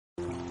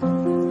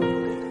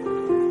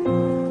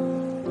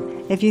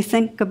If you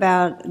think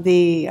about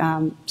the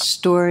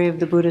story of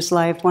the Buddha's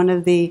life, one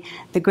of the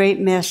great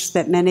myths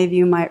that many of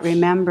you might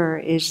remember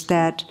is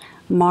that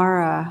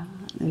Mara,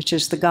 which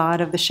is the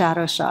god of the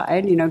shadow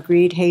side,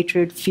 greed,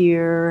 hatred,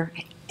 fear,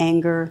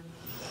 anger,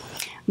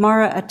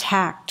 Mara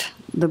attacked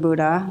the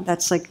Buddha.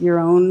 That's like your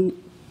own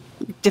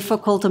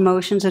difficult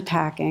emotions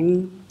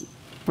attacking,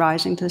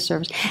 rising to the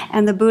surface.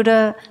 And the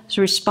Buddha's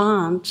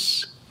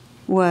response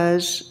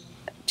was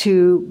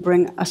to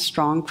bring a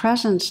strong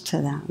presence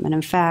to them. And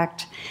in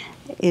fact,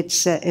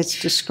 it's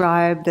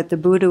described that the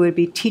Buddha would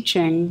be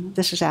teaching,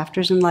 this is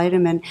after his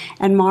enlightenment,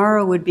 and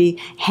Mara would be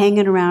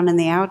hanging around in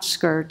the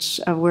outskirts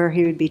of where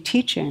he would be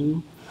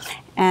teaching.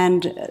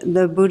 And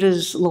the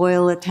Buddha's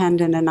loyal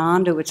attendant,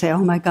 Ananda, would say,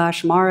 "Oh my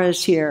gosh,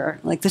 Mara's here.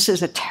 Like, this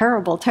is a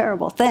terrible,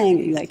 terrible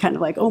thing." Kind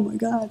of like, "Oh my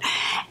God."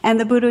 And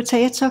the Buddha would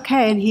say, "It's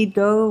okay." And he'd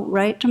go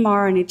right to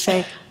Mara and he'd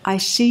say, "I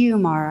see you,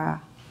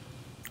 Mara.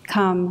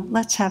 Come,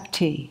 let's have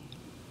tea."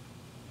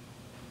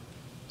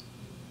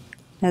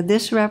 Now,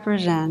 this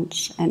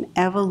represents an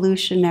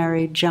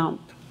evolutionary jump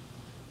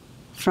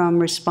from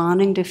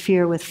responding to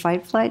fear with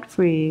fight, flight,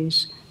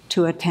 freeze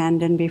to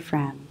attend and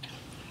befriend.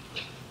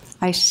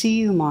 "I see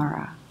you,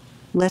 Mara.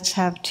 Let's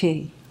have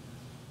tea."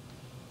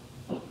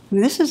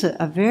 This is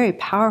a very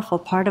powerful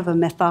part of a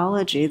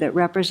mythology that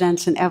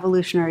represents an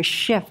evolutionary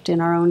shift in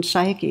our own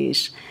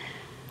psyches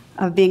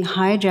of being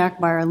hijacked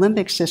by our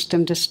limbic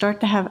system to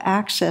start to have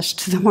access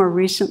to the more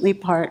recently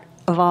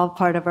evolved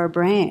part of our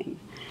brain.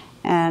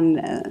 And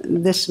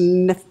this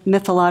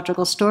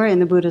mythological story in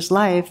the Buddha's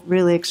life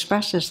really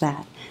expresses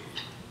that.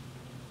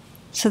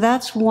 So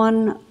that's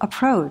one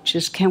approach,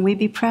 is can we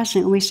be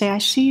present? And we say, "I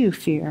see you,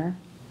 fear.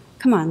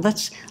 Come on,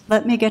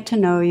 let me get to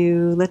know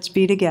you. Let's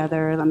be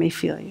together. Let me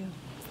feel you."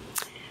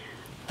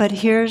 But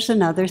here's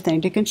another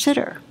thing to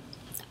consider.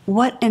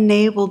 What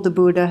enabled the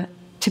Buddha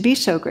to be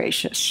so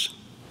gracious?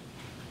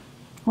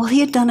 Well, he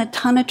had done a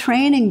ton of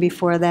training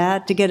before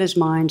that to get his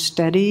mind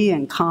steady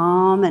and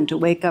calm and to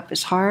wake up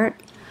his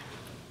heart.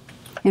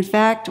 In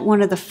fact,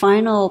 one of the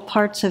final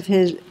parts of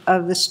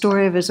the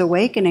story of his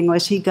awakening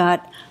was he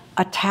got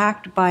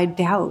attacked by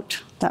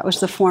doubt. That was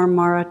the form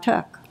Mara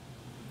took.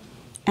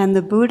 And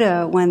the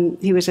Buddha, when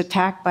he was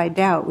attacked by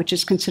doubt, which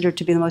is considered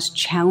to be the most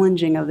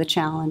challenging of the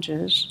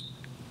challenges,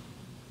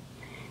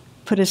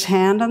 put his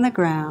hand on the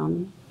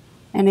ground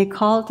and he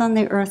called on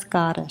the earth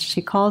goddess.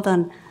 He called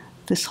on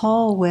this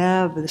whole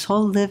web, this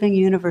whole living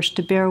universe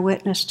to bear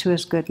witness to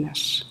his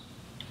goodness.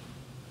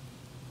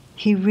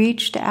 He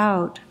reached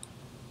out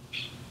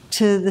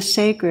to the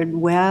sacred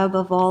web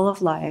of all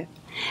of life.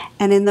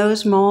 And in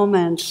those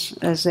moments,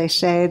 as they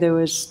say, there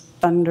was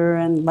thunder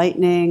and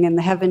lightning and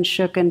the heavens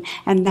shook, and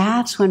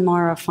that's when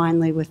Mara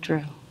finally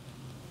withdrew.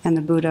 And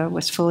the Buddha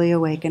was fully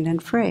awakened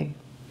and free.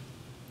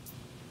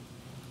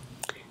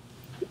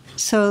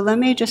 So let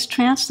me just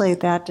translate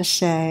that to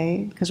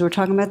say, because we're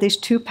talking about these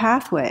two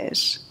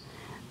pathways,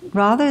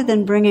 rather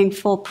than bringing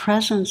full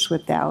presence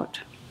with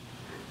doubt,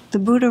 the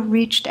Buddha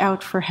reached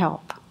out for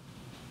help.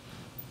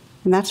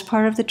 And that's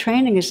part of the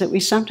training, is that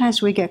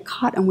sometimes we get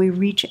caught and we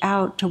reach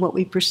out to what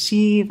we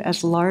perceive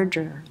as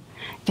larger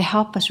to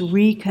help us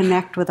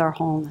reconnect with our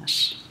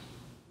wholeness.